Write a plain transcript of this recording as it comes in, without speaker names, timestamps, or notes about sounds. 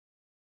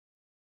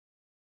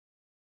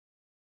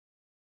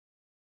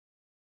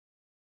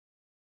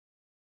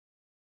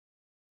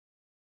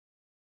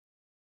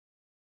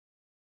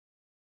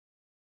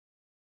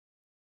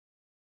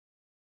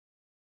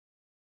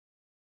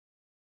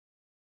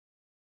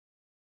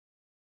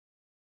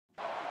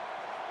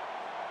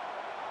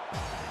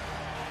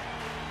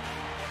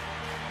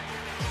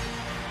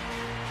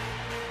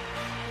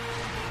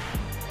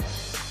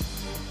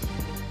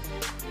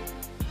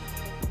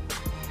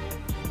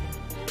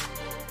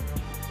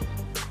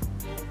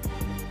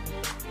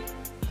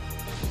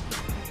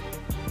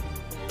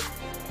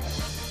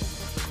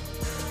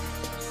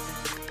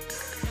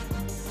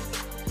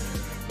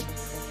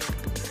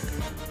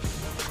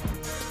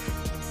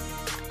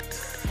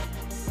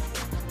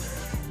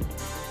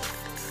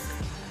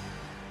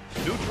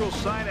Neutral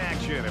site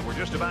action, and we're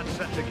just about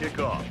set to kick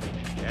off.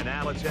 And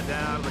now let's head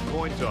down to the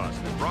coin toss.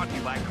 It's brought to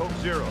you by Coke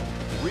Zero.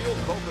 Real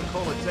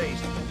Coca-Cola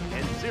taste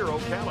and 0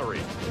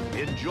 calories.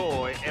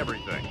 Enjoy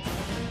everything.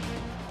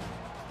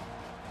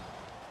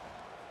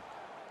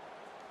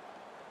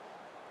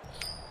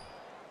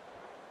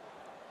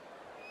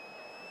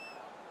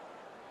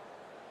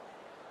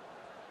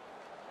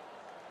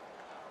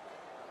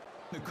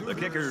 The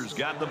kickers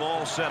got the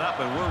ball set up,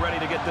 and we're ready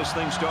to get this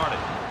thing started.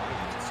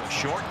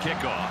 Short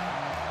kickoff.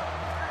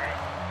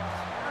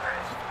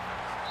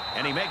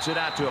 And he makes it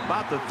out to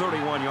about the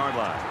 31-yard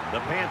line. The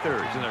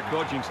Panthers and their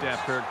coaching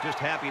staff, Kirk, just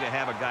happy to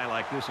have a guy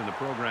like this in the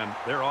program.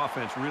 Their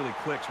offense really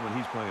clicks when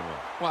he's playing well.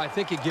 Well, I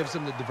think it gives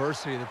them the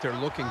diversity that they're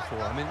looking for.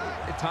 I mean,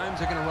 at times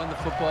they're going to run the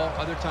football.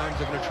 Other times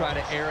they're going to try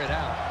to air it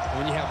out. And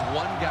when you have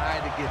one guy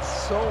that gets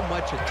so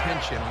much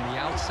attention on the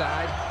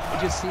outside,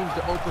 it just seems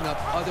to open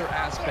up other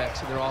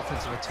aspects of their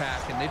offensive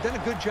attack. And they've done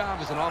a good job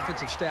as an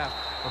offensive staff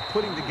of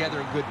putting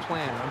together a good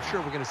plan. I'm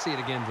sure we're going to see it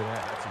again today.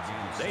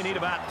 They need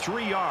about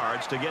 3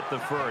 yards to get the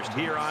first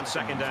here on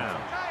second down.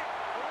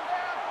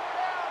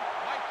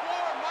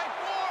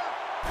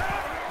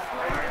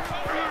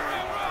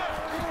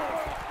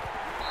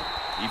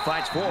 He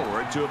fights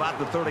forward to about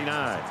the 39.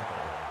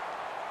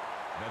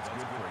 That's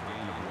good for a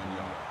gain of 1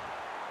 yard.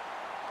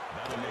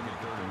 That'll make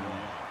it 3rd and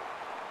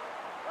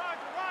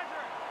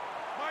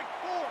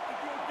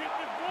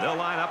 1. They'll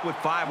line up with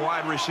 5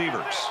 wide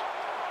receivers.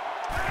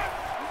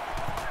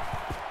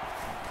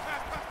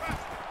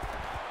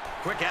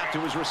 Quick out to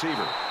his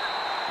receiver.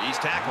 He's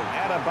tackled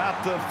at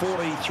about the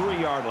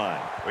 43-yard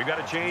line. We've got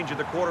a change at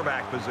the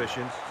quarterback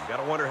position. You've got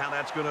to wonder how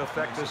that's going to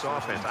affect this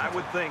offense. I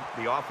would think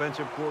the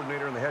offensive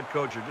coordinator and the head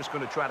coach are just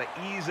going to try to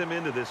ease him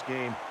into this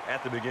game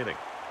at the beginning.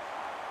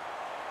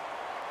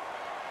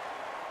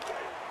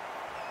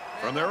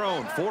 From their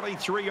own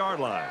 43-yard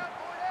line.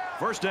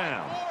 First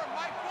down.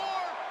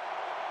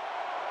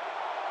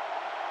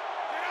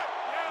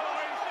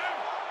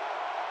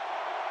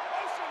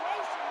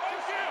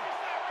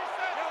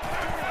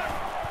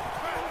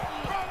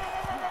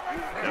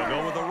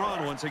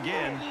 Once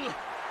again,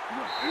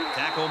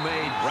 tackle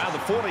made around the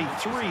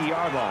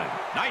 43-yard line.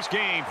 Nice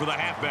game for the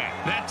halfback.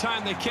 That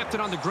time they kept it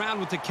on the ground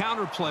with the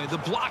counter play. The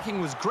blocking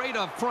was great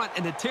up front,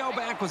 and the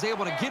tailback was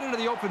able to get into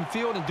the open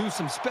field and do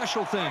some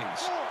special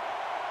things.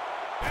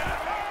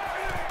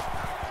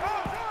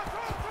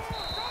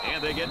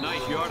 And they get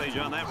nice yardage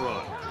on that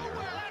run.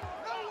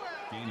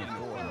 Gain of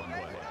 4 on the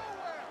play.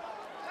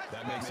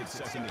 That makes it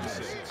 2nd and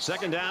 6.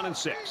 Second down and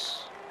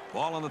 6.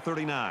 Ball on the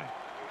 39.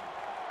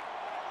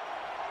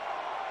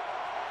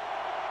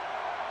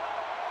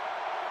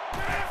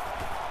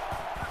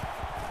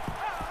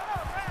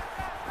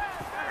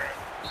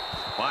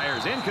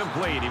 Fires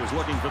incomplete. He was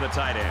looking for the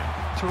tight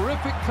end.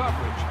 Terrific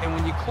coverage, and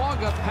when you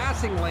clog up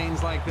passing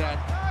lanes like that,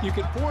 you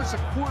can force a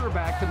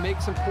quarterback to make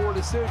some poor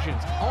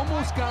decisions.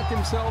 Almost got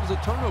themselves a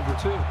turnover,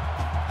 too.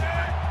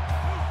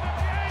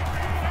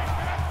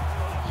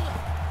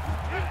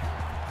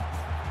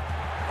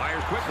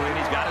 Fires quickly, and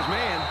he's got his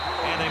man.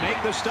 And they make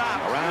the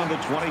stop around the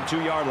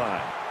 22-yard line.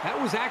 That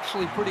was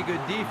actually pretty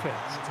good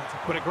defense.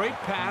 But a great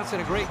pass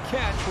and a great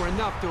catch were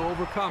enough to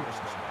overcome it.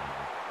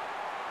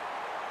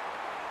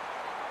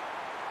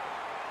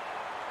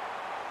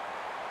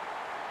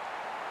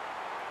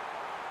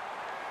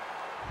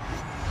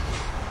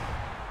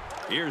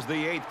 Here's the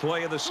 8th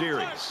play of the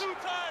series.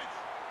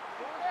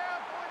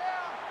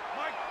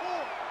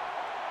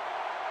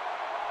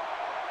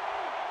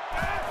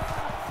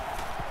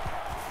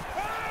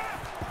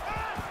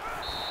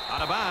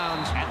 Out of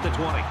bounds at the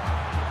 20.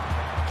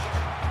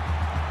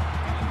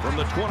 From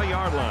the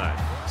 20-yard line.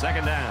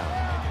 Second down.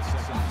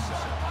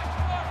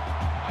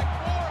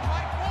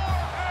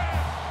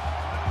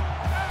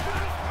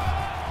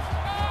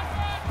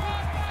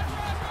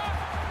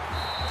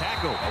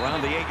 Tackle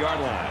around the 8-yard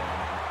line.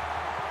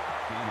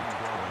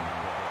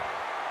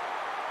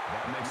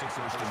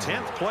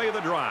 10th play of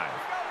the drive.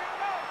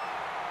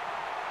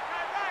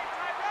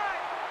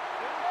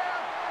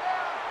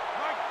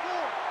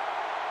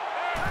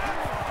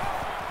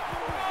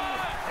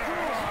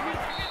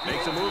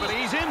 Makes a move and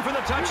he's in for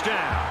the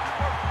touchdown.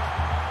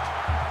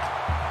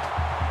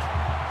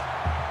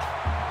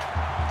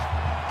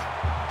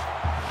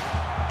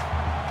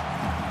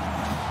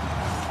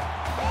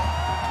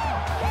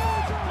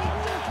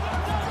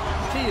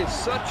 He is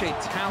such a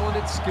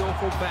talented,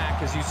 skillful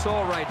back, as you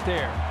saw right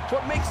there.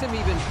 What makes him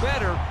even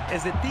better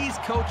is that these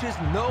coaches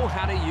know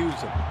how to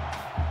use him.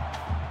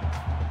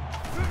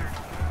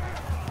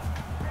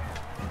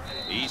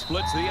 He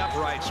splits the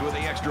uprights with the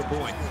extra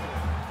point.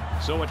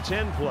 So a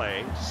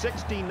 10-play,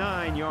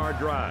 69-yard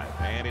drive,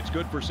 and it's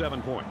good for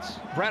 7 points.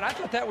 Brad, I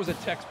thought that was a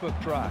textbook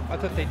drive. I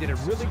thought they did a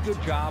really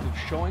good job of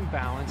showing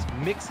balance,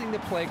 mixing the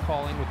play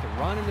calling with the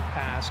run and the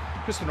pass.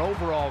 Just an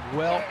overall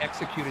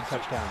well-executed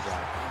touchdown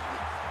drive.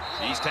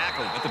 He's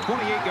tackled at the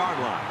 28-yard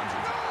line.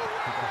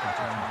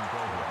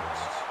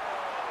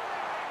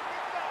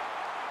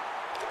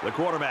 The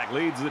quarterback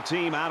leads the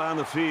team out on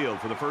the field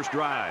for the first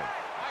drive.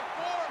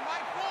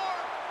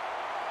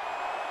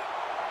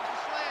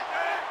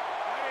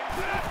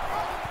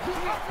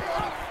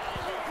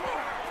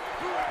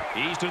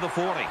 He's to the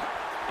 40.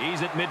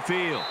 He's at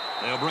midfield.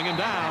 They'll bring him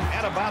down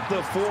at about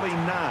the 49.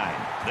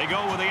 They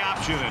go with the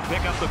option and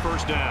pick up the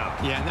first down.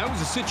 Yeah, and that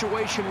was a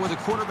situation where the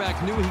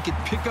quarterback knew he could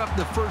pick up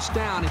the first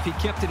down if he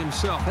kept it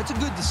himself. That's a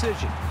good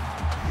decision.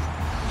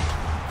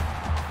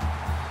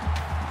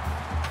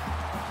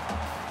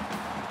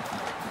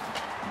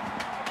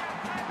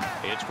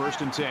 It's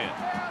 1st and 10.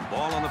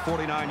 Ball on the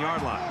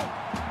 49-yard line.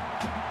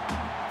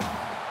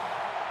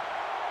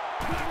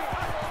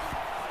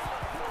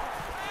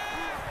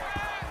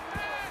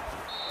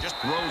 Just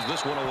throws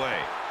this one away.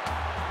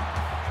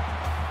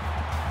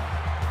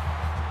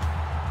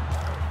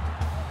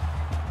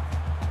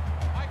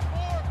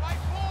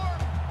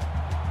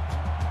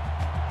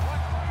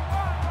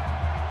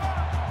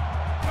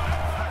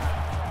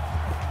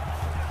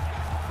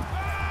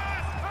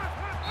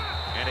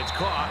 And it's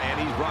caught, and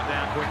he's brought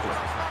down quickly.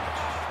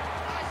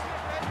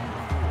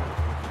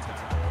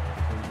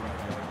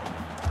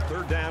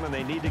 3rd down, and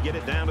they need to get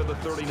it down to the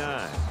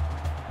 39.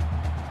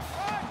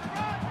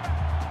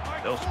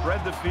 They'll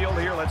spread the field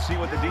here. Let's see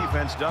what the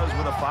defense does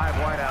with a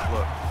 5-wide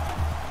outlook.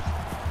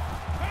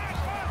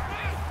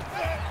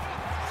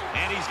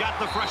 And he's got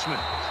the freshman.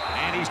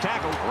 And he's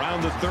tackled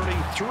around the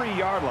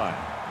 33-yard line.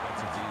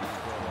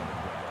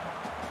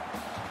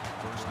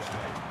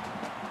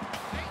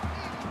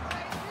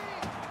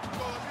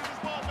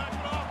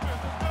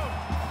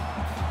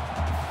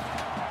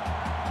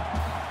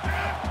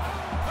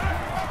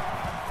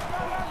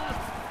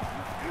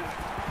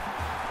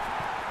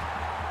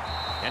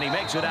 And he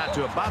makes it out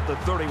to about the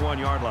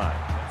 31-yard line.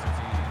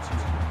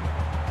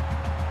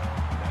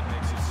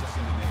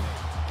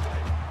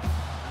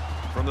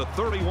 From the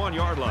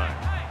 31-yard line,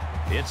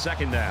 it's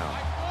 2nd down.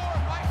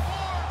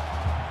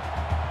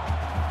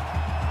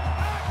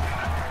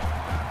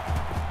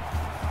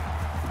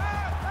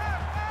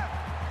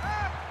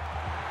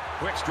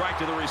 Quick strike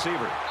to the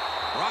receiver.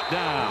 Brought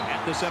down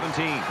at the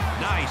 17.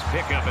 Nice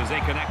pickup as they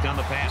connect on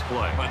the pass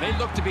play. Well, they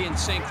look to be in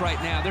sync right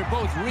now. They're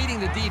both reading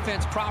the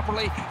defense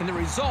properly, and the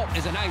result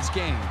is a nice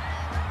game.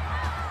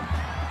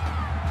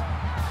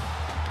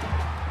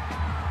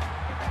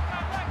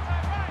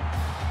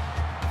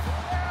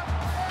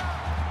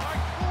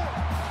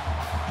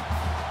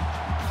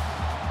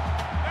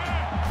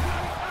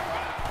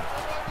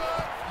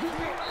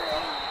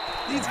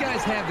 These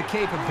guys have the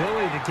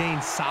capability to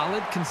gain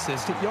solid,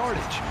 consistent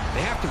yardage.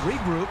 They have to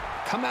regroup,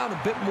 come out a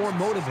bit more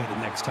motivated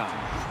next time.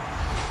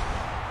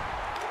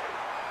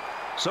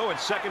 So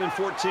it's 2nd and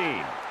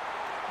 14.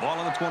 Ball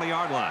on the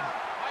 20-yard line.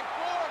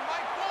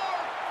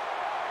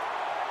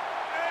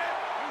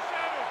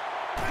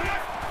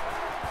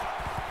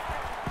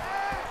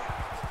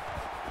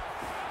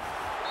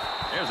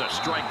 There's a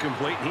strike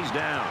complete, and he's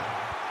down.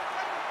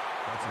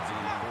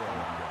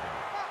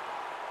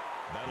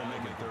 That'll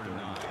make it 3rd and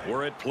 9.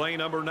 We're at play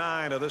number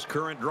 9 of this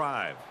current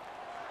drive.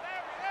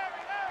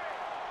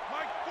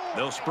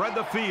 They'll spread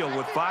the field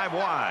with 5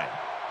 wide.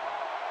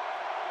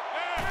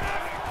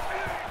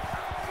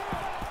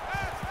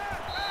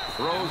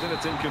 Throws, and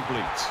it's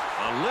incomplete.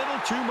 A little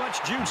too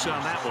much juice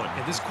on that one.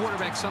 Yeah, this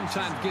quarterback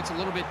sometimes gets a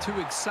little bit too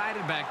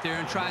excited back there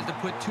and tries to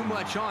put too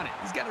much on it.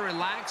 He's got to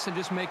relax and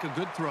just make a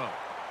good throw.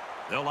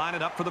 They'll line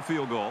it up for the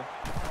field goal.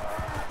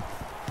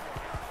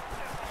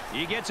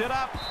 He gets it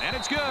up, and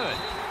it's good.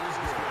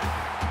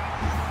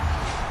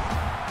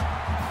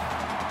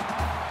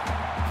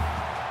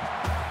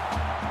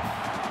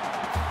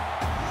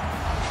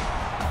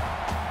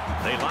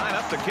 They line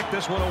up to kick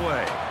this one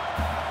away.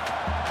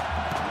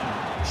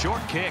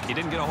 Short kick. He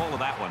didn't get a hold of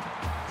that one.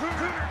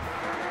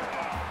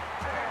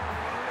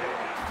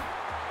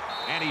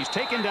 And he's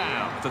taken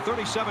down at the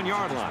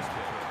 37-yard line.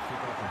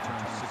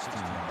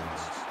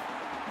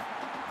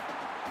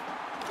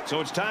 So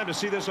it's time to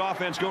see this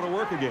offense go to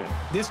work again.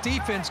 This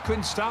defense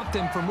couldn't stop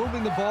them from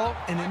moving the ball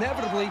and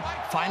inevitably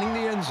finding the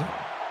end zone.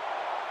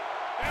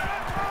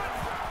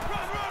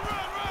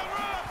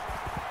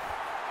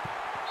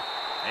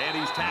 And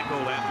he's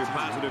tackled after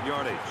positive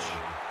yardage.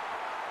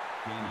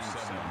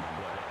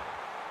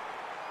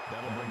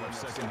 That'll bring up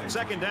 2nd and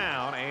 2nd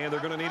down, and they're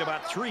going to need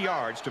about 3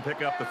 yards to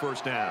pick up the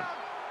first down.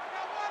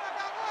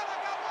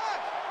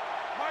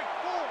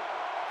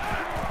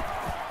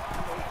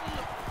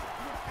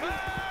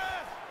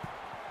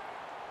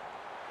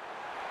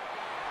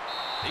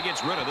 He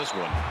gets rid of this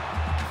one.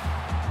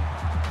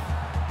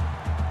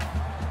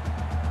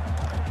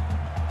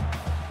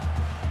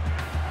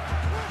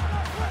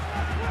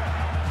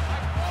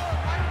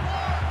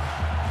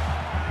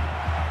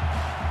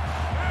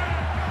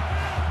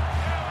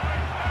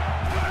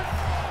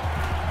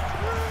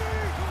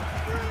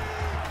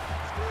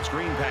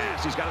 Screen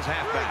pass. He's got his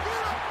halfback.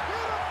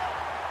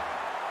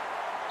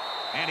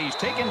 And he's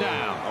taken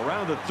down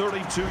around the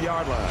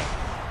 32-yard line.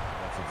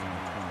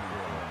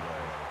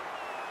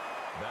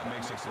 That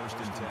makes it 1st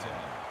and 10.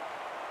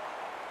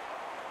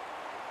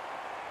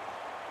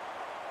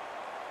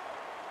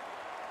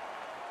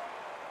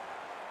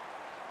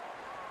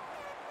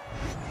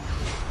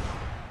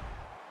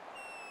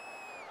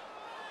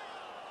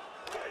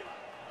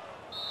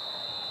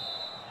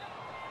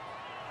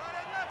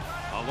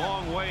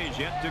 long ways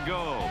yet to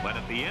go, but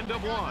at the end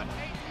of one,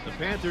 the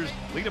Panthers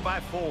lead it by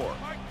 4.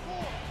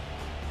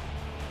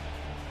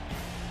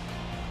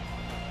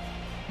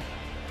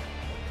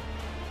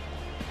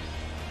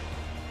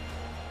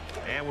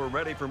 And we're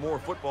ready for more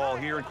football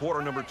here in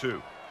quarter number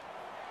 2.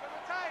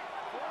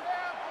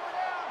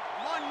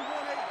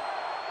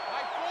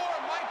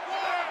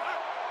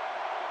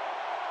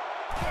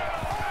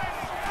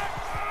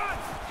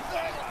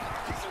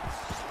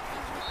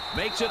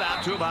 Makes it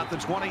out to about the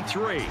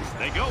 23.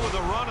 They go with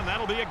a run, and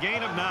that'll be a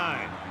gain of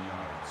 9.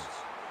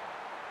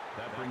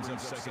 That brings up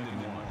 2nd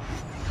and 1.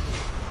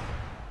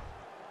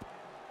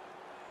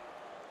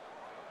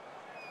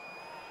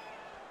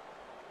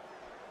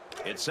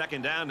 It's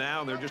 2nd down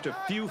now, and they're just a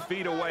few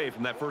feet away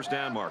from that first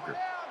down marker.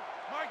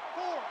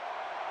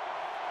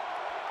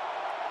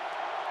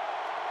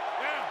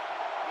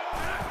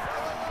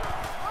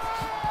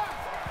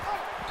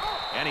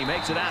 And he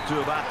makes it out to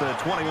about the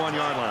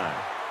 21-yard line.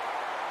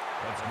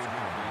 That's good for a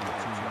gain of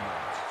 2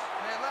 yards.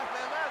 Man left.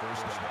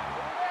 First down.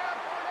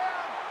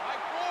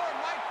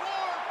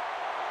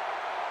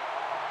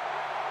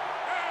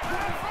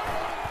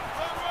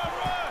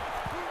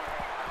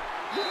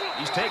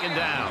 He's taken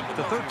down at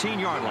the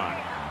 13-yard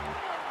line.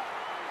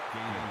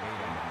 Gain of 8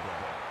 on the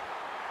play.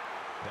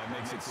 That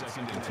makes it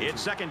 2nd and 2.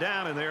 It's 2nd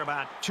down, and they're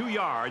about 2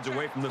 yards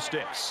away from the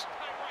sticks.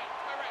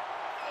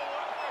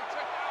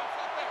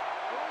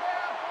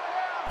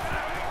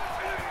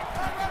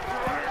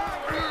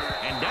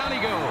 And down he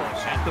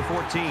goes at the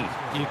 14.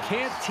 You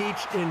can't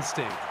teach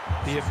instinct.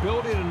 The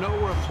ability to know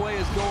where a play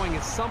is going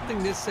is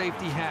something this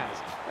safety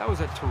has. That was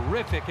a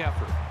terrific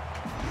effort.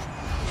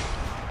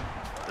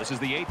 This is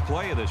the 8th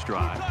play of this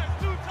drive.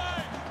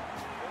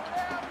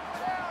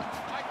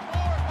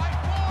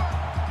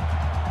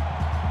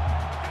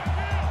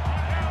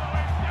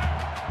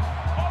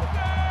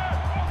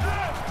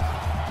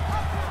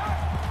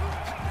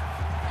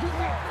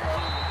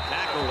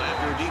 Tackled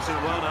after a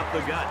decent run up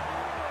the gut.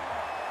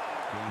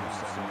 Gain of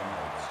 7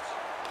 yards.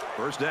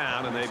 First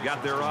down, and they've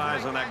got their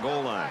eyes on that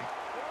goal line.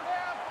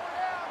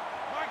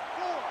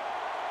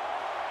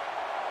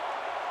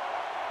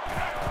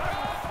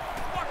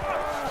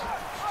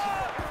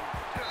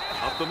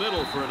 Up the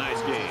middle for a nice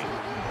gain.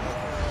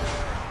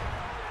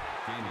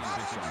 Gain of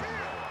 6 on the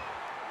play.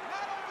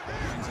 That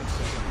brings up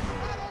 2nd and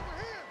goal.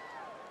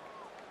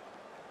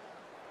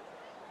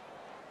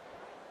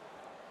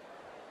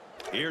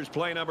 Here's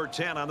play number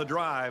 10 on the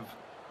drive.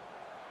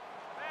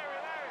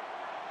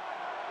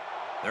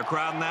 They're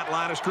crowding that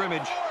line of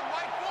scrimmage.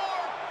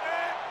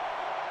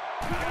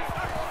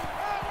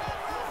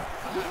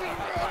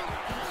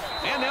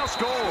 And they'll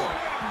score.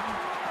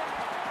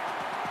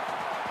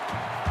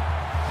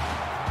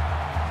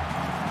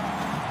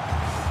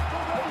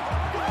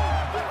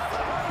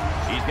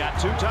 He's got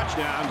 2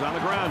 touchdowns on the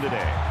ground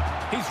today.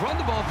 He's run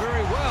the ball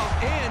very well,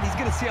 and he's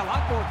going to see a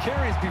lot more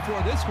carries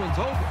before this one's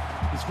over.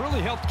 He's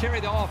really helped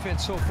carry the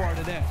offense so far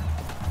today.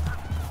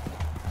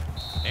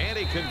 And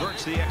he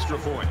converts the extra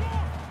point.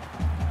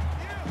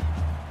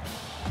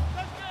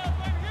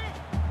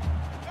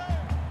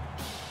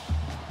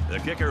 The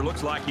kicker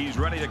looks like he's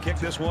ready to kick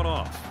this one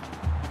off.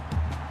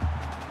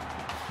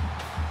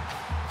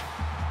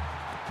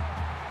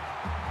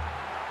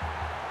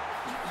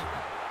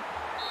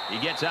 He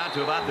gets out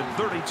to about the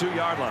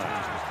 32-yard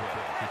line.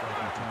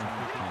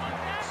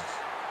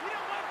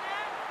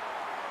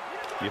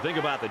 You think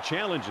about the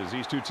challenges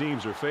these two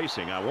teams are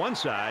facing. On one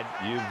side,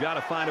 you've got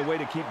to find a way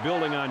to keep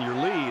building on your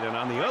lead, and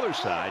on the other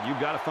side, you've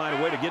got to find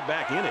a way to get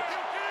back in it.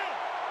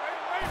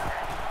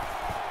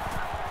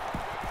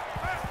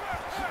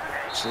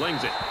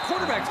 Slings it.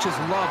 Quarterbacks just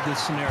love this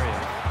scenario.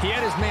 He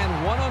had his man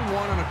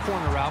one-on-one on a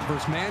corner route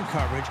versus man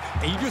coverage,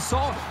 and you just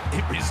saw it.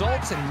 It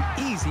results in an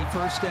easy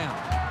first down.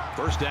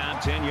 First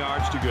down, 10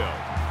 yards to go.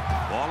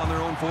 Ball on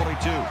their own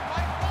 42.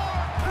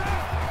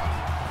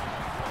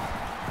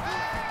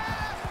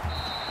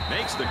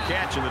 Makes the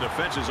catch, and the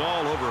defense is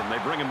all over him. They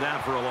bring him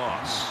down for a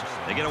loss.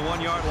 They get a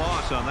 1-yard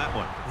loss on that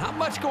one. Not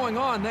much going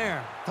on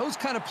there. Those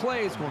kind of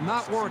plays will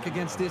not work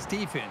against this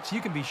defense.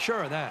 You can be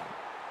sure of that.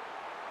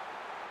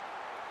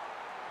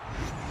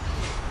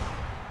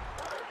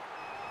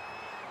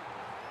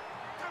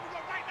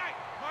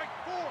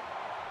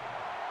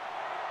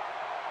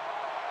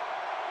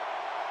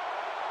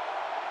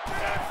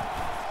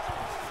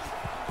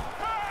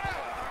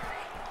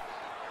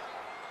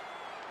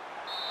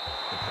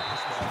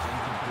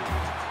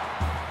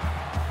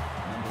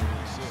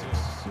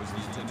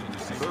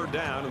 Third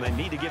down, and they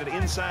need to get it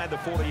inside the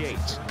 48.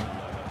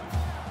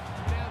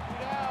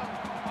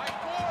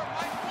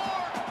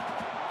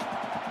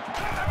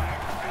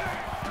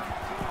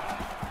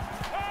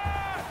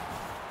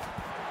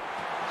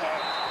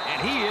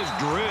 And he is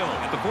drilled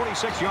at the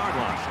 46-yard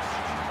line.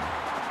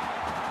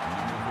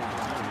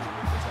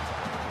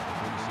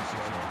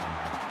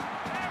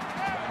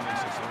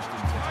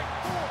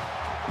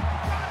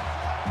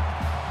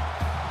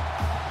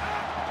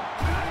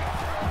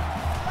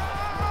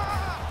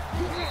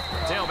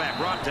 Tailback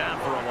brought down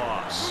for a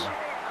loss. No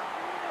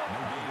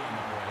gain on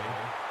the play.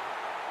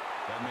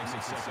 That makes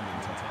it 2nd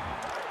and 10.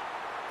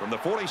 from the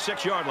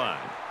 46-yard line.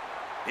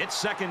 It's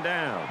second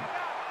down.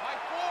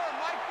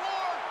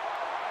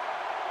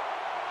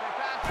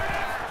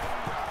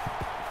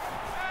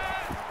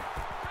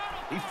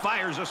 He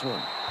fires this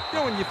one. You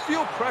know, when you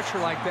feel pressure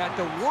like that,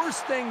 the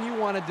worst thing you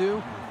want to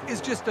do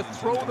is just to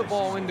throw the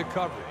ball into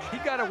coverage. He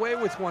got away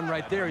with one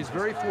right there. He's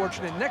very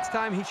fortunate. Next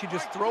time, he should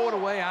just throw it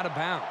away out of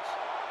bounds.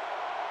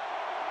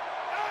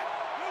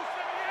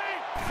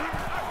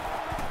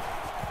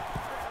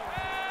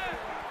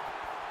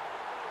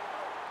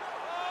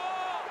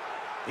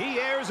 He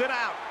airs it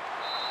out.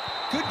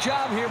 Good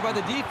job here by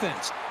the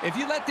defense. If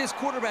you let this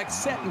quarterback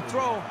set and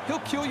throw, he'll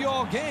kill you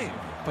all game.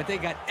 But they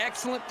got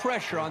excellent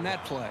pressure on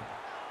that play.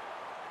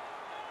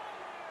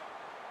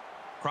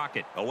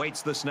 Crockett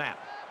awaits the snap.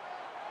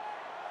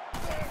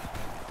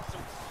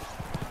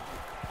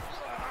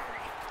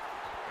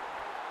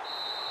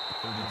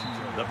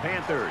 The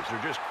Panthers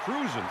are just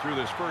cruising through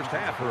this first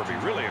half, Herbie.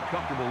 Really a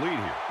comfortable lead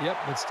here. Yep,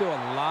 but still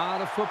a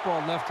lot of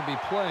football left to be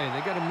played. They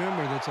got to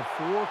remember that's a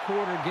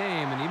 4-quarter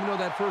game, and even though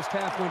that first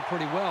half went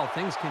pretty well,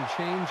 things can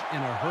change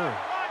in a hurry.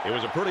 It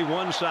was a pretty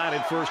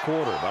one-sided first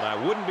quarter, but I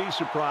wouldn't be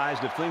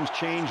surprised if things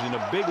changed in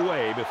a big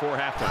way before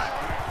halftime.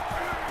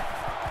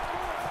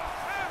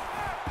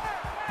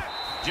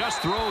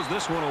 Just throws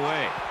this one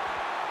away.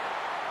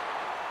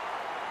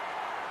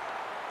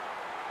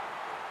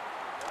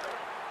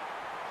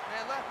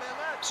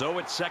 So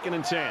it's 2nd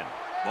and 10.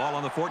 Ball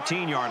on the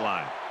 14-yard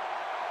line.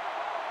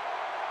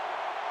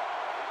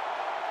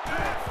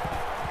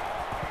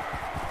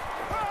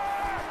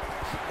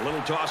 A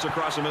little toss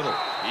across the middle.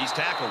 He's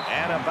tackled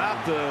at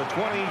about the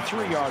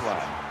 23-yard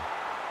line.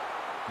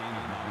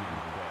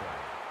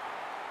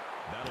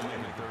 That'll make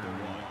it 3rd and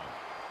 1.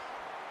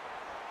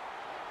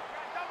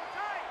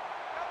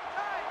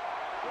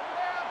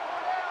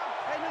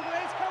 Hey, number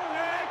 8's coming.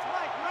 Number 8's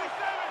Mike. Mike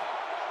 7.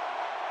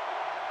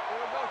 Here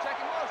we go.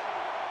 Check in motion.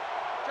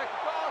 Check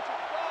the call. Check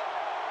the call.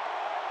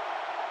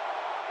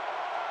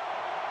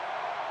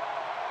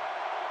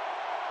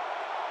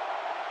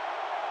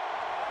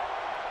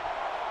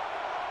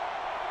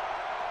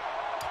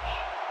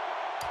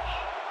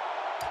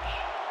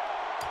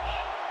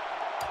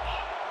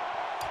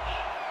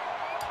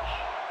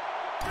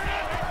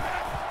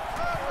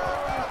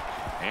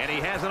 And he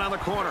has it on the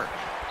corner.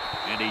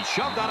 And he's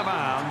shoved out of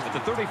bounds at the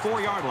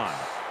 34-yard line.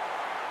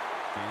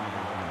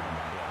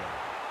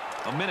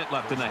 A minute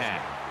left in the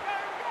half.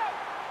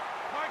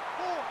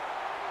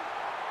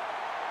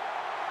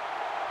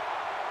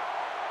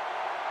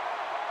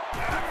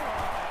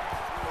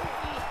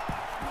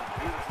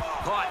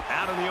 Caught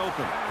out in the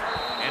open.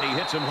 And he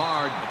hits him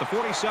hard at the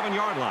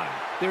 47-yard line.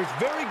 There's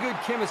very good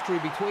chemistry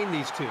between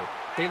these two.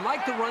 They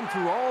like to run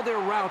through all their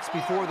routes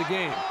before the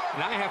game.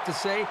 And I have to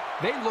say,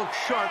 they looked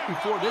sharp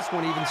before this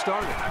one even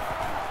started.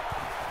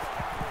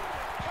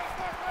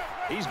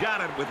 He's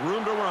got it with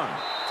room to run.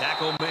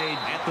 Tackle made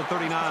at the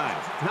 39.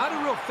 Not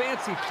a real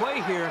fancy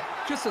play here,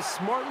 just a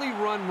smartly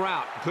run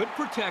route. Good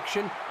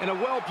protection and a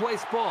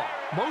well-placed ball.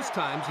 Most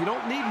times, you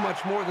don't need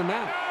much more than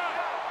that.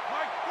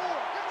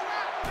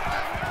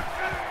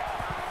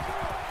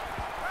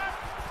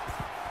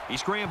 He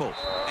scrambles,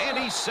 and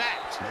he's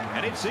sacked.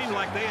 And it seemed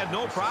like they had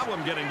no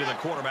problem getting to the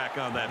quarterback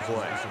on that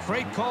play.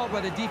 Great call by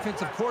the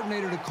defensive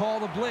coordinator to call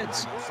the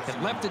blitz. It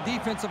left the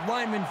defensive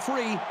lineman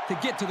free to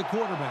get to the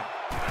quarterback.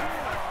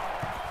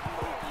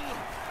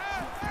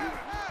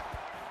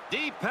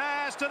 Deep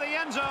pass to the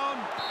end zone.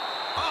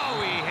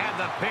 Oh, he had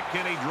the pick,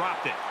 and he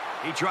dropped it.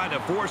 He tried to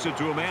force it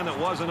to a man that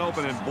wasn't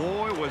open, and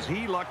boy, was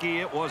he lucky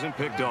it wasn't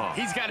picked off.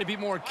 He's got to be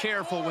more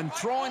careful when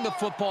throwing the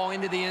football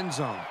into the end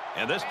zone.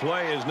 And this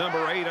play is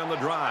number 8 on the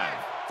drive.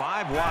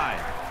 5 wide.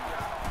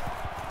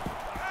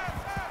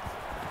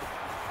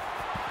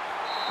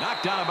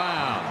 Knocked out of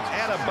bounds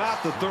at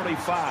about the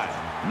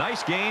 35.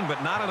 Nice gain,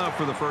 but not enough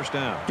for the first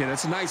down. Yeah,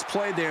 that's a nice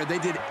play there. They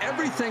did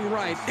everything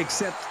right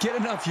except get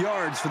enough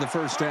yards for the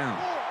first down.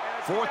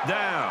 4th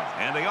down,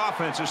 and the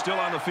offense is still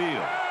on the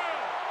field.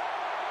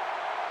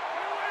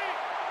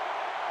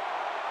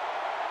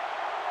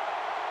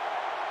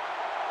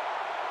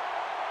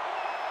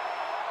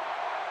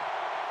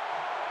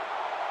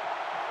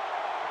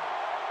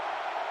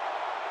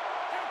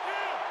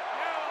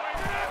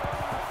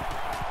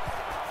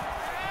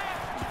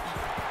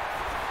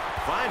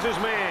 Finds his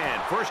man.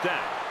 First down.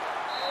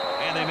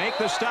 And they make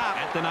the stop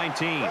at the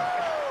 19.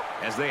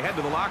 As they head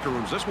to the locker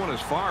rooms, this one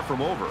is far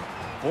from over.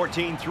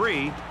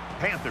 14-3,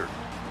 Panthers.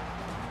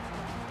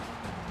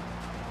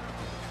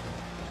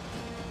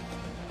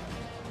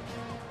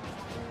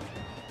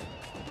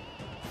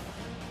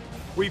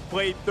 We've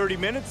played 30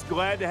 minutes.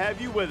 Glad to have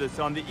you with us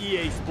on the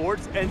EA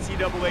Sports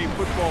NCAA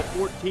Football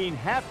 14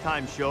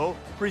 halftime show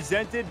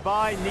presented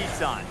by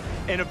Nissan.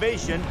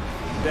 Innovation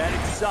that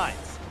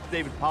excites.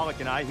 David Pollack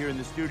and I here in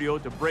the studio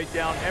to break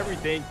down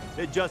everything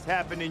that just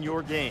happened in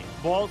your game.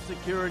 Ball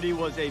security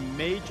was a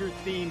major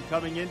theme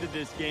coming into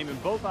this game,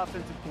 and both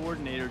offensive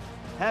coordinators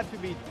have to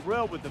be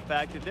thrilled with the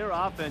fact that their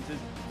offenses,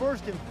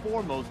 first and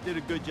foremost, did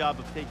a good job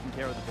of taking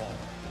care of the ball.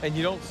 And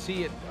you don't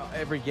see it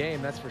every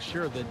game, that's for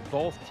sure, that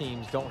both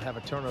teams don't have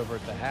a turnover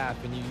at the half,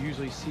 and you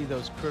usually see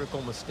those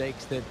critical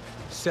mistakes that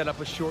set up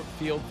a short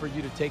field for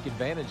you to take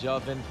advantage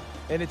of, and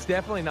it's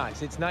definitely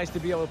nice. It's nice to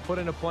be able to put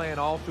in a plan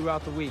all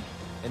throughout the week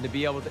and to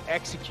be able to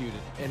execute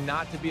it and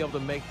not to be able to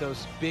make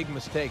those big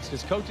mistakes,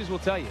 because coaches will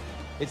tell you,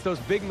 it's those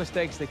big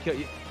mistakes that kill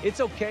you. It's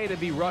okay to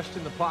be rushed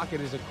in the pocket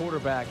as a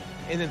quarterback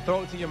and then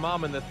throw it to your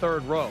mom in the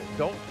third row.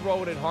 Don't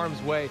throw it in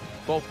harm's way.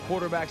 Both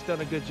quarterbacks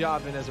done a good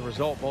job, and as a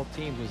result, both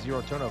teams with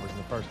 0 turnovers in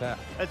the first half.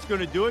 That's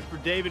going to do it for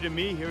David and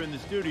me here in the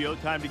studio.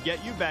 Time to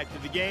get you back to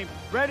the game.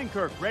 Brett and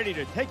Kirk ready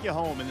to take you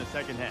home in the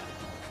second half.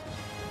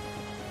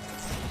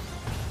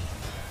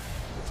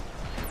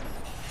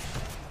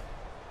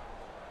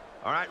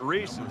 All right,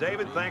 Reese and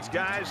David, thanks,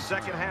 guys.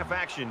 Second half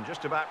action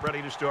just about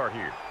ready to start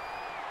here.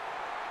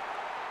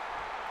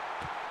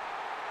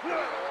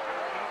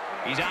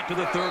 He's out to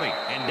the 30,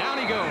 and down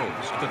he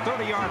goes at the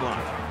 30-yard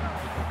line.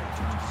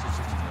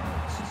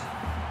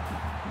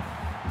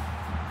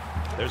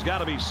 There's got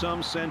to be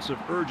some sense of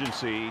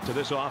urgency to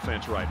this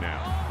offense right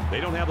now.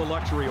 They don't have the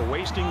luxury of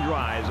wasting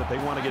drives if they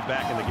want to get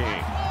back in the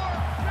game.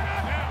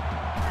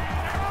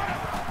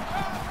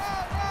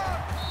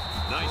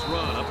 Nice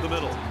run up the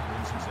middle.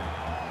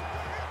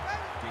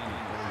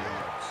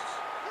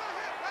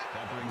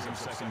 That brings him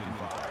 2nd and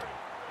 5.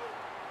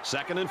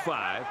 2nd and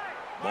 5.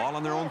 Ball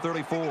on their own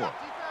 34.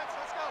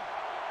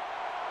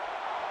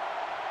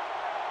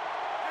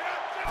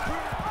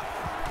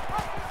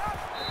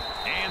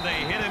 And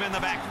they hit him in the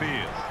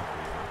backfield.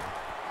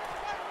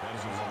 That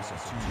is a loss of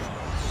 2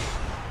 yards.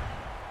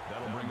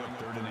 That'll bring up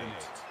 3rd and 8.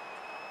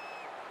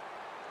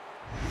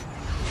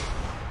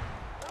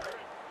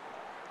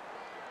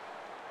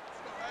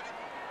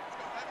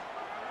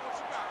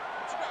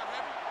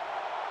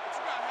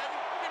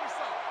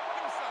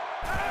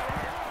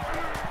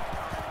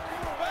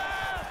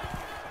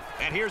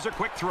 And here's a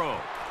quick throw.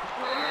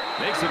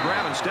 Makes the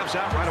grab and steps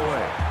out right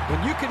away.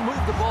 When you can move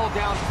the ball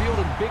downfield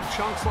in big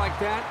chunks like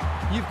that,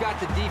 you've got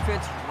the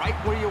defense right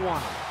where you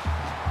want them.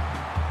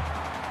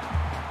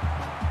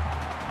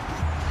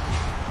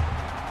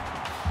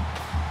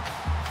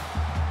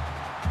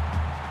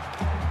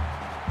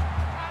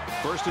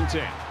 1st and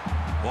 10.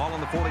 Ball on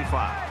the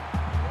 45.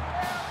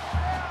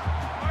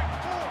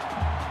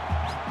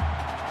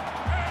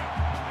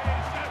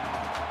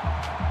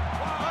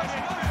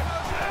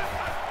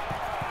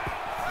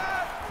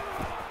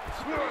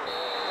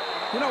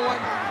 You know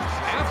what?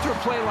 After a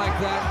play like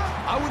that,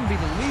 I wouldn't be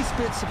the least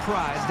bit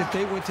surprised if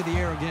they went to the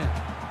air again.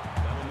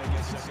 That'll make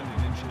it 2nd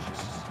and inches.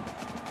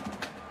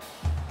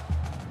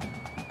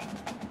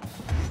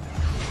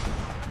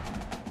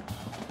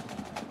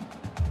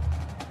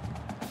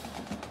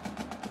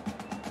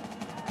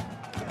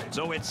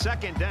 So it's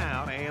 2nd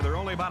down, and they're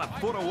only about a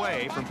foot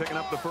away from picking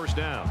up the 1st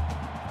down.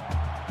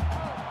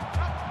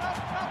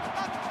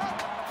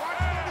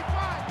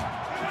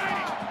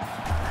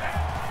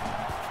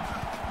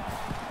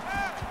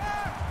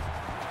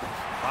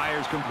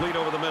 Fires complete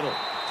over the middle.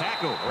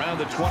 Tackle around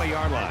the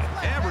 20-yard line.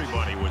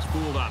 Everybody was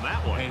fooled on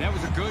that one. Hey, that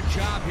was a good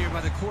job here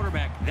by the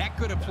quarterback. That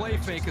good a play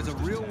fake is a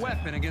real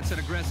weapon against an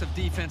aggressive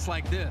defense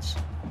like this.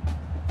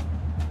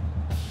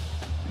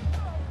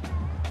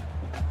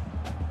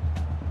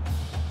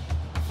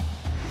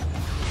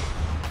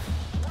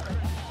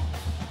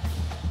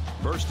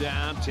 First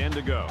down, 10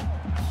 to go.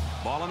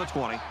 Ball on the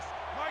 20.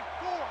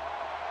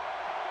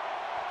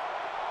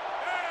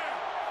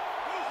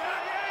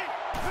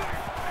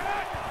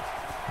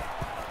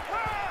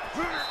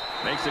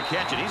 Makes the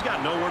catch, and he's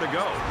got nowhere to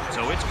go.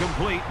 So it's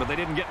complete, but they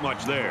didn't get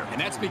much there.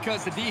 And that's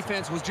because the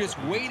defense was just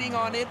waiting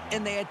on it,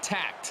 and they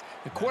attacked.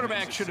 The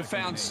quarterback should have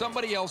found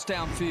somebody else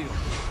downfield.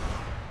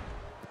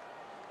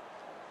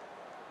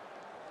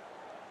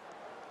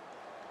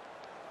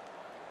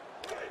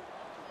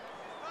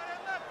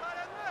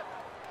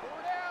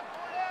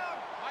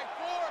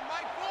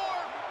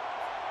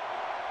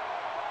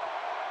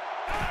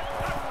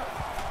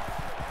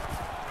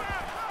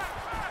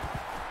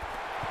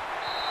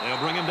 They'll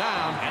bring him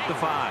down at the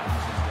 5.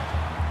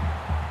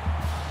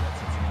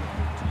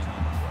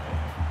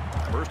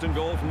 1st and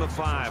goal from the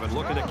 5, and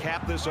looking to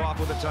cap this off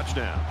with a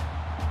touchdown.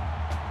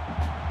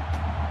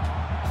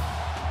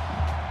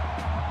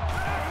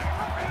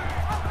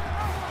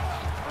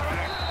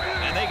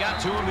 And they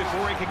got to him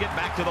before he could get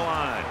back to the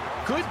line.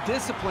 Good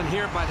discipline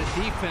here by the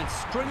defense,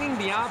 stringing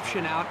the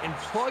option out and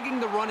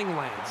plugging the running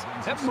lanes.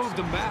 That moved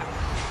them back.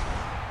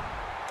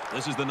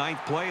 This is the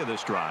 9th play of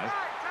this drive.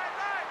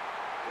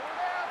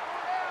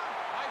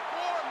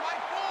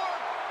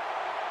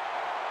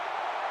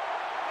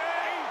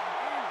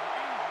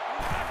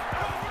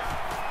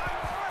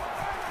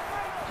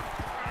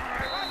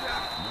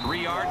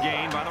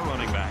 Gain by the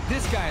running back.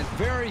 This guy is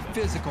very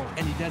physical,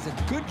 and he does a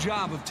good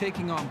job of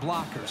taking on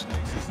blockers.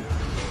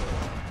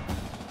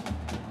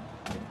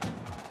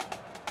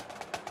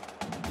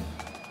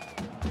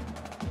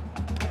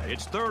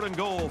 It's 3rd and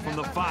goal from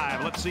the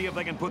 5. Let's see if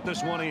they can put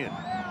this one in.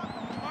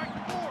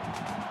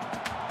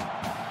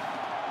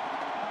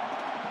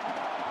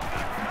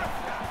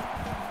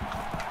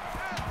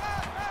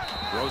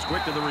 Throws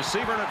quick to the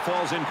receiver, and it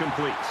falls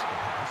incomplete.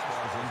 Pass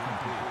falls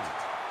incomplete.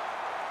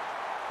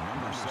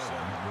 Number 7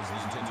 was the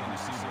intended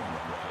receiver on the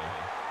play.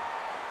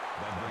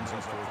 That brings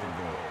us 4th and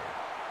goal.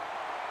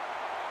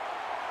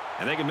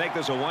 And they can make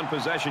this a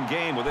one-possession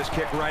game with this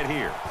kick right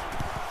here.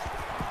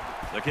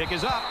 The kick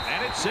is up,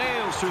 and it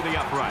sails through the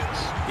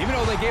uprights. Even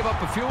though they gave up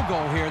a field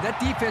goal here,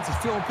 that defense is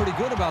feeling pretty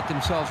good about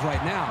themselves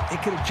right now.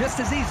 It could have just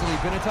as easily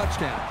been a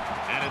touchdown.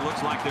 And it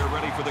looks like they're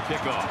ready for the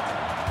kickoff.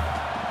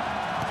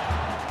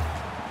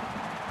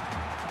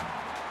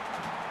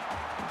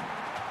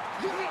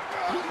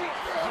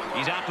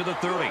 He's out to the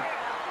 30.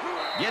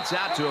 Gets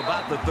out to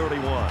about the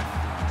 31.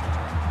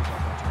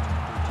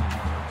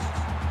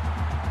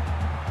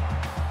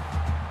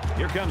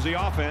 Here comes the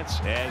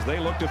offense as they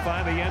look to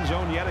find the end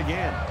zone yet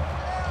again.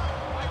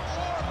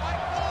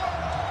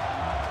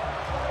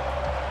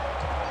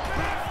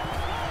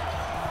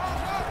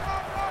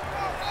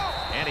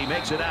 And he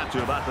makes it out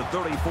to about the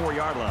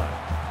 34-yard line.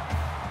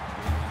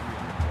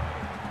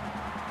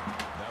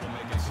 That'll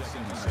make it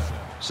 2nd and 7.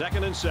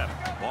 2nd and 7.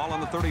 Ball on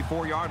the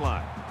 34-yard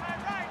line.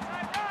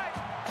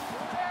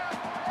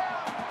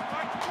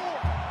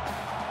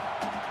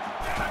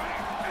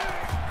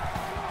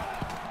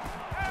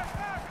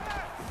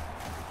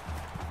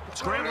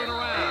 Scrambling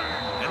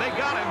around, and they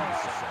got him.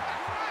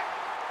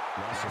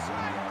 Loss of 1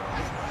 yard.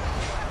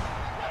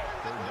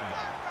 3rd down.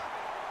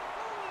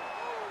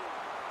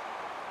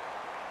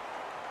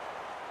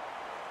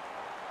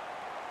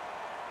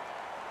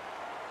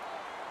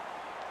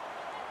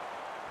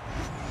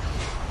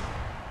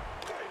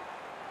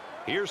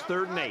 Here's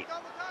 3rd and 8.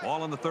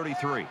 Ball on the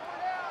 33.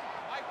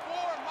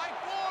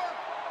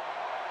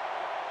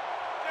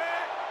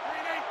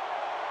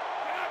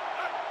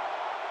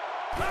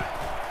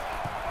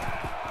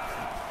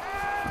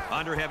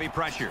 Under heavy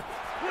pressure.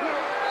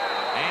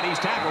 And he's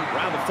tackled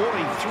around the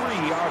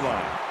 43-yard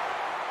line.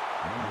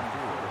 Number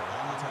 4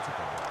 on the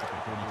tackle at the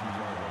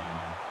 42-yard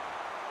line.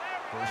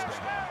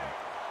 1st down.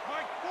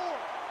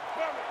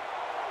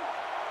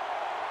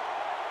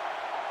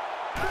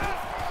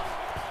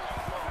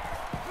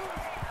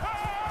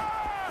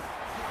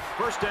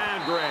 First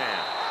down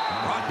grab.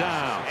 Brought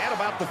down at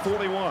about the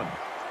 41.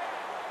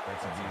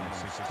 That's a gain of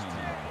 16 on the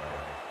play.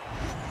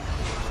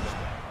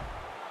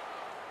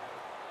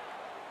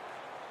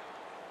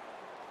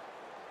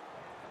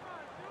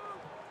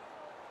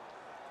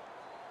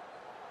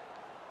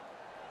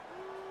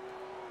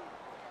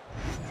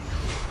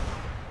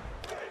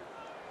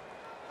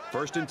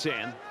 First and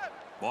 10.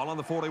 Ball on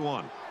the 41.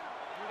 3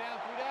 down,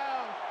 3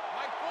 down.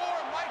 Mike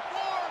Ford, Mike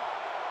Ford.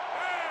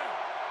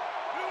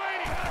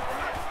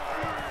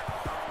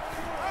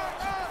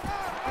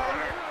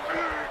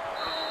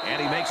 And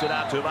he makes it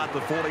out to about the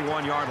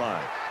 41-yard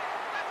line.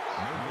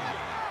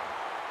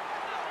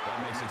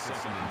 That makes it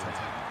 2nd and 10.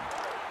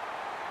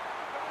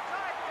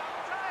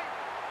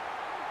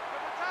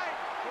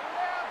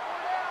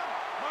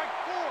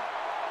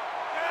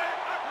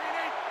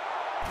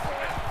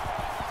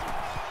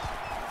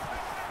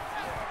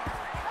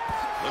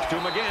 Looks to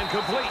him again,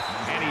 complete.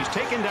 And he's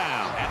taken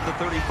down at the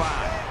 35.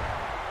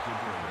 Good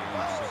for a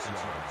gain of 6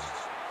 yards.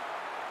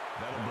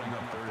 That'll bring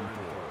up 3rd and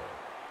 4.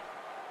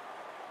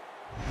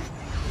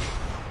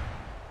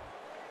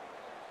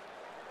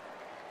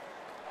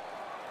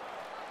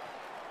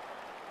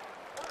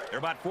 They're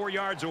about 4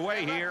 yards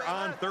away here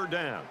on 3rd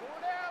down. 4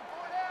 down,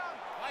 4 down.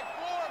 Mike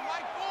Ford,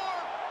 Mike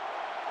Ford.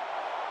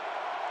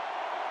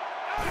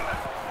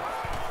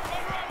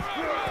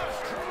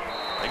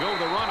 They go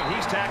with the run, and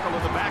he's tackled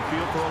in the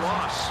backfield for a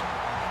loss.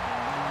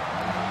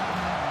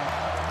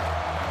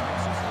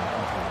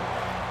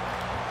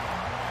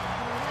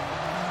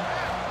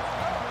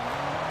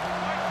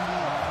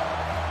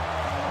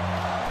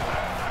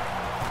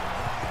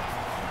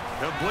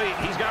 Complete.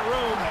 He's got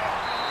room.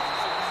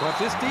 Well, if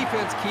this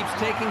defense keeps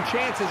taking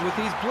chances with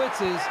these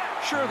blitzes,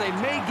 sure, they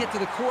may get to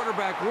the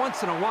quarterback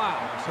once in a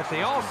while, but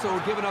they also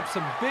are giving up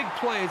some big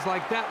plays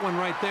like that one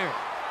right there.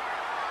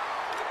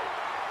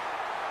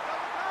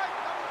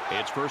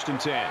 It's 1st and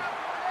 10.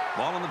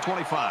 Ball on the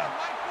 25.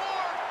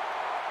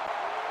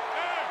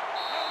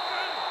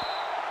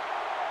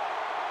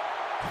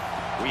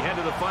 We head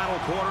to the final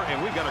quarter,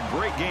 and we've got a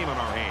great game on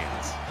our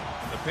hands.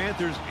 The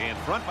Panthers in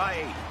front by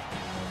 8.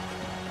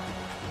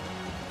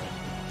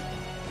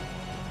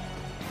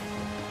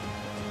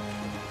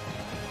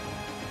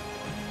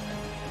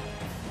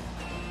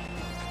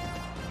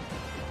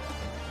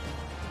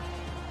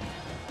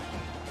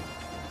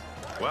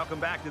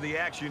 Welcome back to the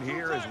action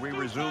here as we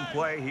resume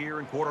play here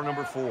in quarter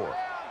number 4.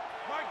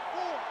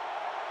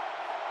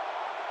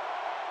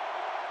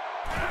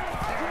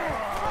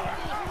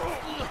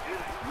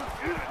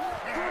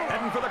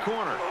 Heading for the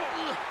corner.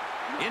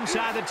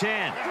 Inside the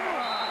 10.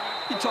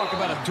 You talk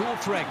about a dual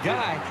threat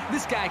guy.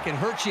 This guy can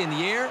hurt you in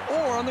the air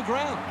or on the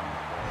ground.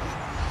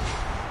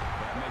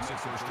 That makes it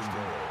 1st and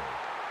goal.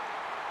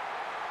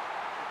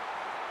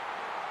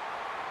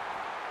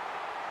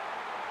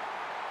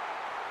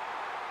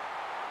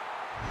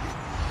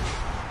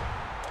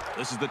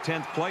 This is the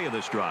 10th play of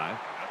this drive.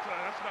 That's what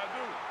I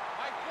do.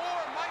 Mike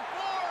Ford, Mike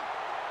Ford.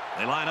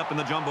 They line up in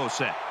the jumbo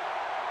set.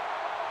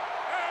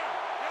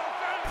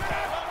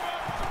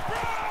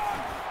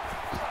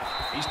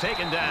 He's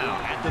taken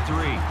down at the 3.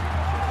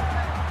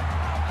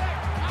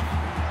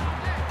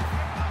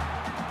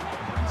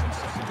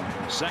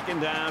 Second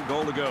down,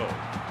 goal to go.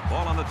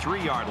 Ball on the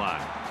 3-yard line.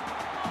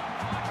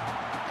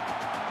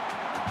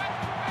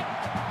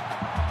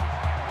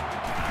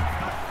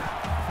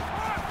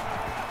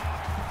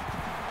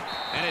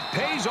 And it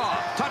pays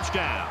off.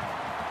 Touchdown.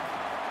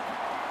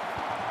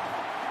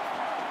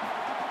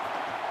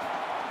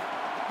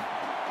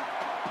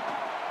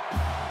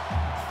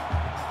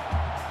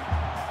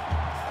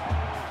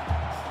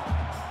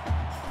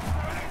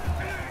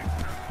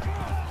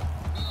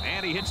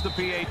 And he hits the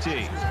PAT.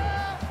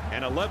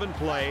 An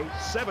 11-play,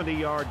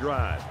 70-yard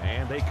drive,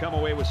 and they come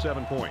away with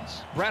 7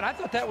 points. Brad, I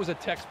thought that was a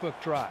textbook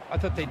drive. I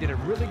thought they did a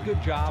really good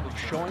job of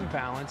showing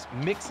balance,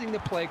 mixing the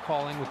play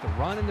calling with the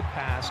run and the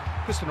pass.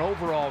 Just an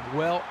overall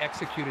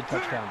well-executed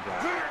touchdown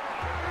drive.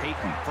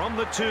 Peyton from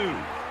the 2.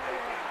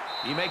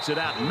 He makes it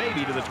out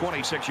maybe to the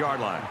 26-yard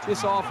line.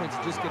 This offense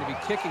is just going to be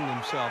kicking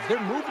themselves. They're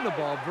moving the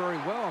ball very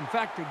well. In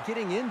fact, they're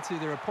getting into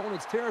their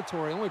opponent's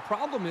territory. The only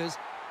problem is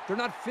they're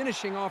not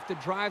finishing off the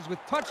drives with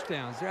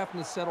touchdowns. They're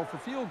having to settle for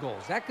field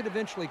goals. That could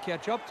eventually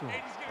catch up to them.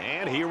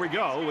 And here we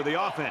go with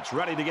the offense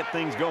ready to get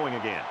things going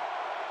again.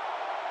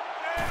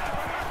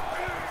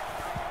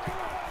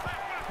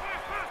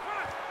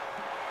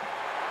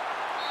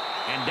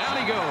 And down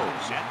he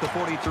goes at the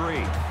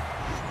 43.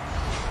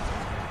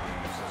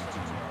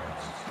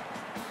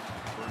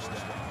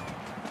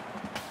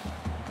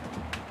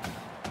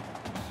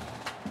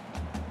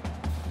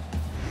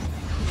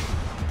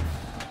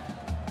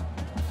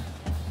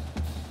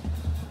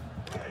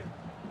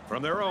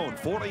 From their own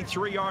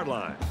 43-yard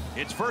line,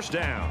 it's first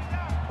down.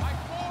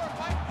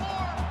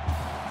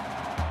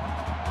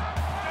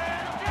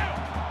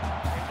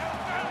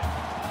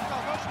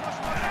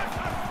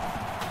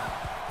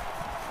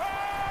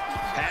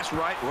 Pass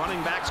right,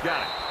 running back's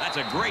got it. That's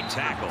a great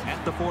tackle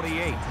at the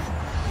 48.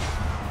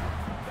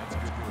 That's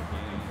good for a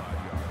gain of 5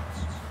 yards.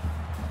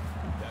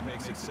 That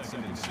makes it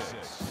 2nd and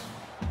 6.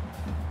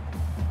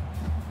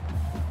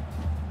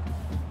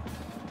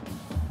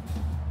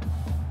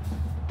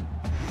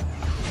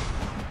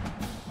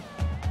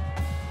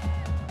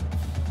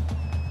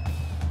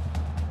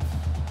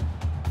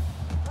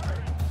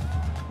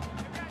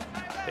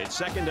 It's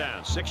second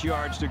down, 6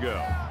 yards to go.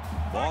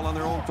 Ball on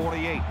their own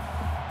 48.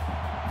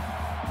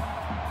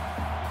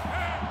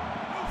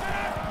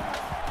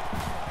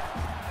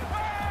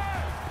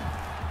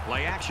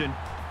 Play action.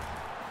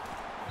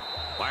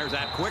 Fires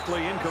out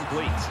quickly,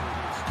 incomplete.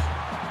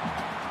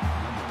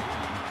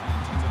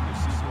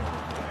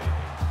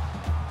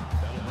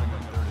 That'll bring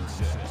up 3rd and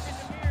 6.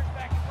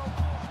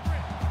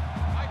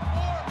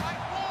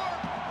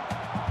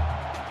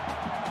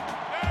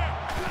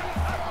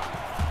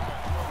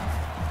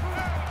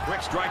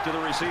 Quick strike to the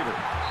receiver.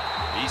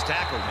 He's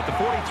tackled at the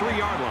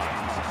 43-yard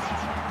line.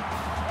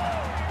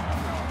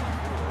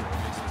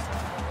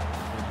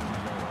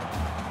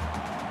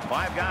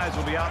 Five guys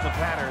will be out in the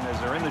pattern as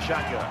they're in the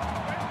shotgun.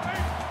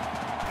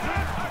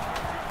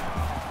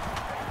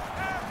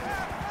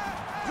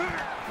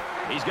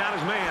 He's got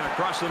his man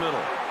across the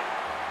middle.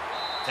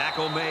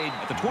 Tackle made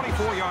at the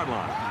 24-yard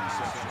line.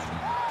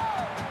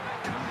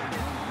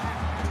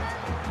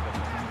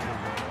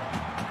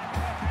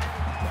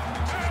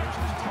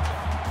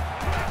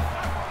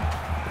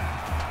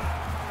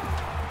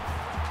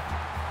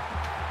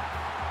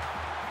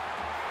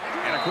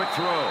 Quick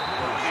throw,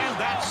 and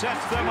that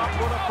sets them up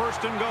with a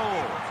 1st and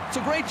goal. It's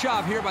a great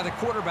job here by the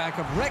quarterback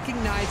of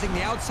recognizing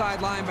the outside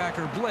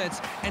linebacker blitz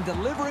and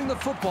delivering the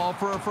football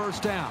for a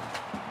 1st down.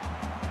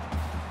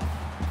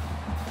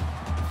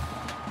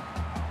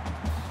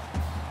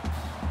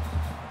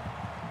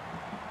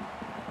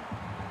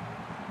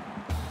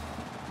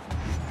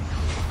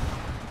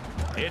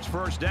 It's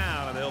 1st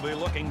down, and they'll be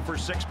looking for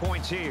 6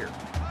 points here.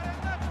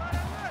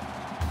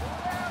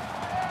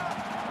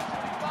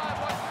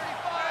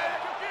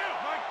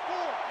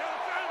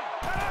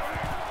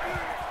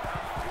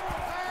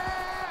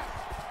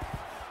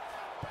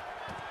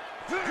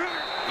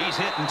 He's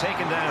hit and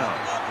taken down.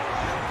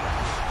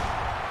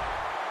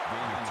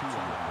 Gain of 2 on the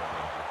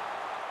play.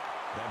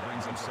 That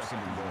brings him 2nd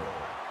and goal.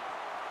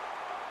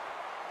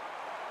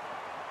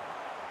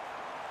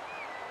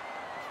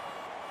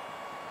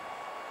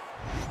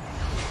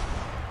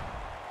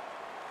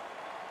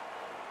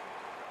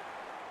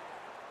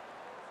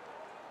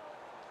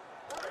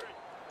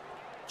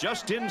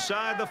 Just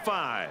inside the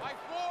 5.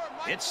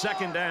 It's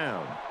 2nd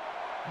down.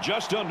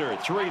 Just under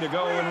 3 to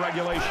go in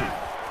regulation.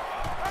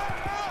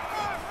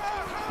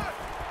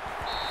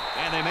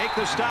 And they make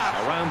the stop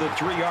around the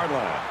 3-yard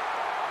line.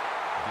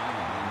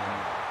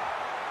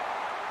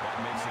 That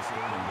makes it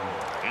 3rd and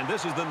goal. And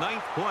this is the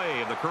 9th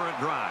play of the current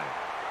drive.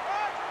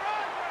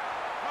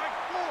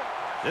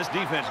 This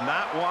defense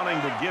not wanting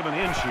to give an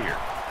inch here.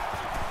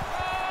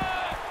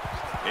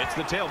 It's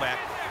the tailback.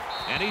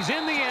 And he's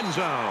in the end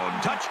zone.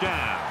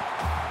 Touchdown.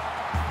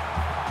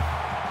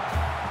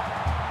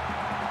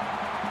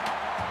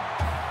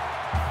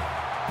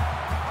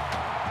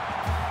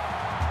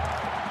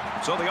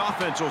 So the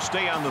offense will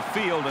stay on the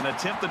field and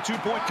attempt the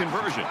 2-point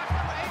conversion.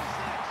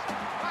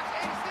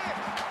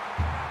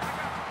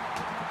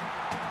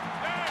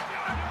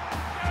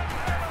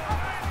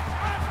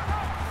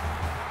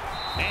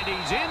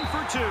 he's in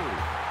for 2.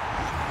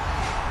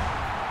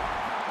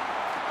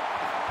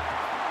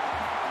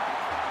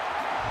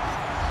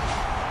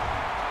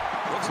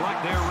 Looks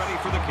like they're ready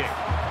for the kick.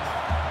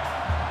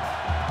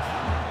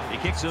 He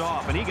kicks it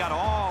off, and he got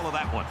all of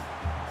that one.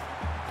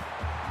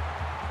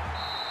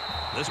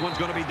 This one's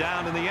going to be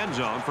down in the end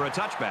zone for a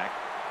touchback.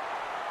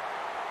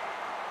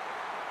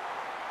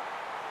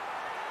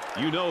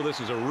 You know this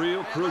is a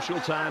real crucial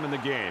time in the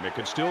game. It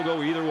could still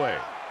go either way.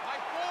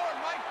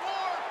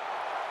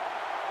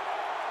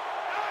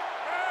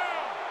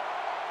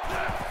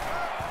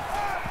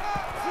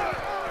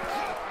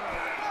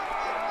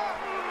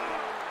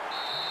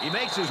 He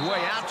makes his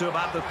way out to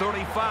about the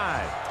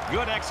 35.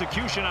 Good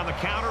execution on the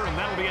counter, and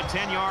that'll be a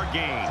 10-yard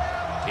gain.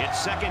 It's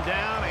second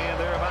down, and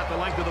they're about the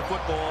length of the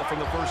football from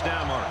the first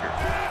down marker.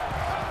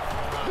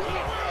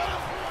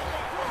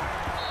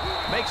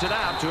 Makes it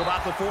out to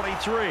about the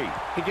 43.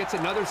 He gets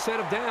another set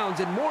of downs,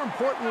 and more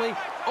importantly,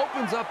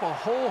 opens up a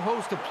whole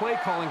host of play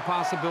calling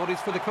possibilities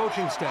for the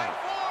coaching staff.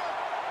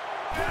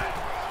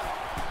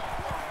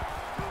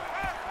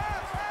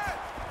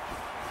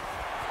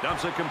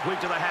 Dumps it complete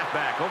to the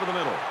halfback over the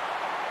middle.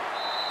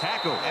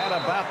 Tackle at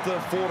about the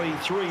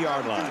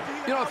 43-yard line.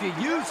 You know, if you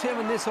use him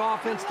in this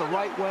offense the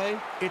right way,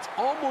 it's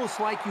almost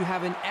like you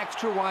have an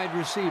extra wide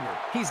receiver.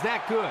 He's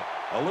that good.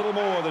 A little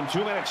more than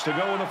 2 minutes to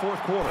go in the fourth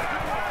quarter.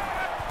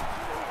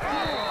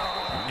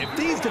 If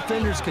these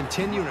defenders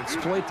continue to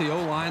exploit the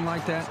O-line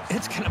like that,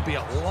 it's going to be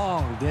a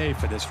long day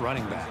for this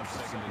running back.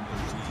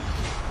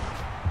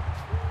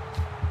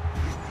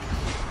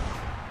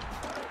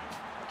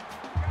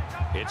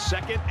 It's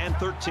second and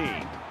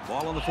 13.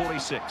 Ball on the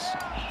 46.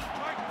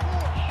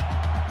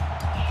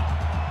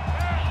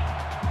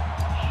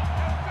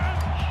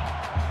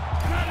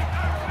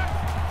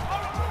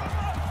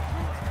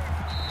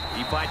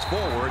 He fights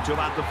forward to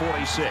about the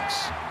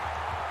 46.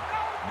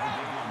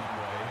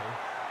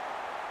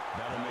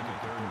 That'll make it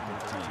 3rd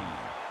and 13.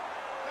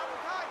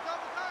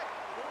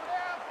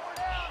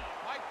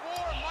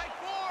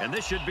 And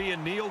this should be a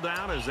kneel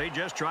down as they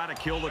just try to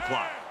kill the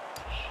clock.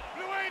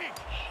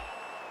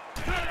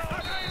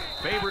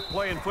 Favorite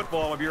play in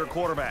football of your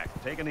quarterback.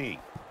 Take a knee.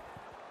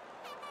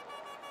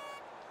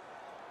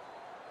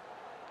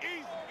 Easy,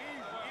 easy,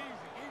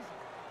 easy, easy.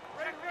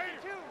 Ready,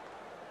 2.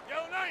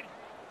 Yellow 90.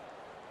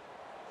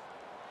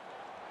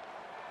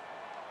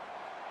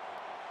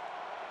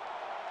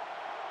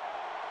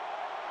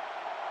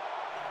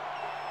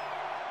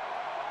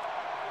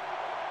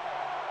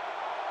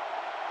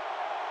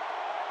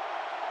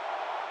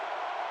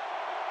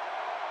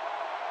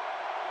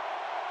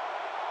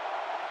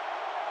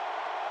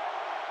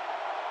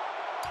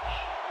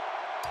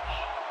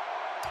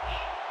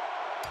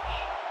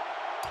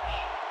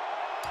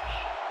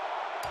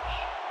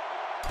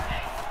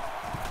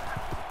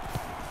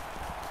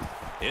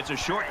 It's a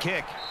short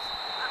kick.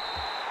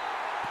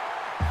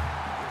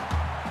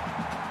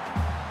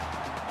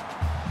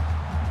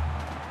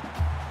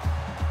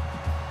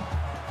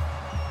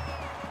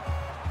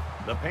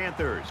 The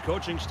Panthers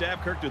coaching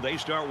staff, Kirk, do they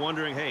start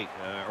wondering, hey,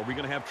 are we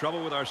going to have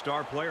trouble with our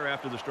star player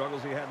after the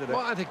struggles he had today?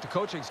 Well, I think the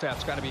coaching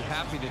staff's got to be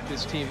happy that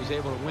this team was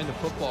able to win the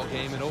football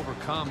game and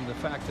overcome the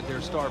fact that their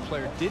star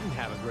player didn't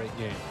have a great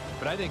game.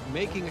 But I think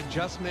making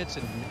adjustments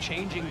and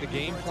changing the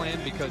game plan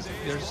because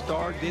their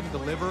star didn't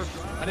deliver,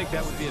 I think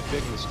that would be a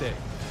big mistake.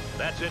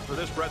 That's it for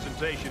this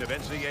presentation of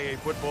NCAA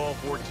Football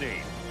 14.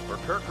 For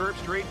Kirk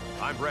Herbstreit,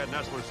 I'm Brad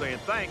Nessler saying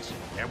thanks,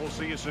 and we'll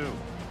see you soon.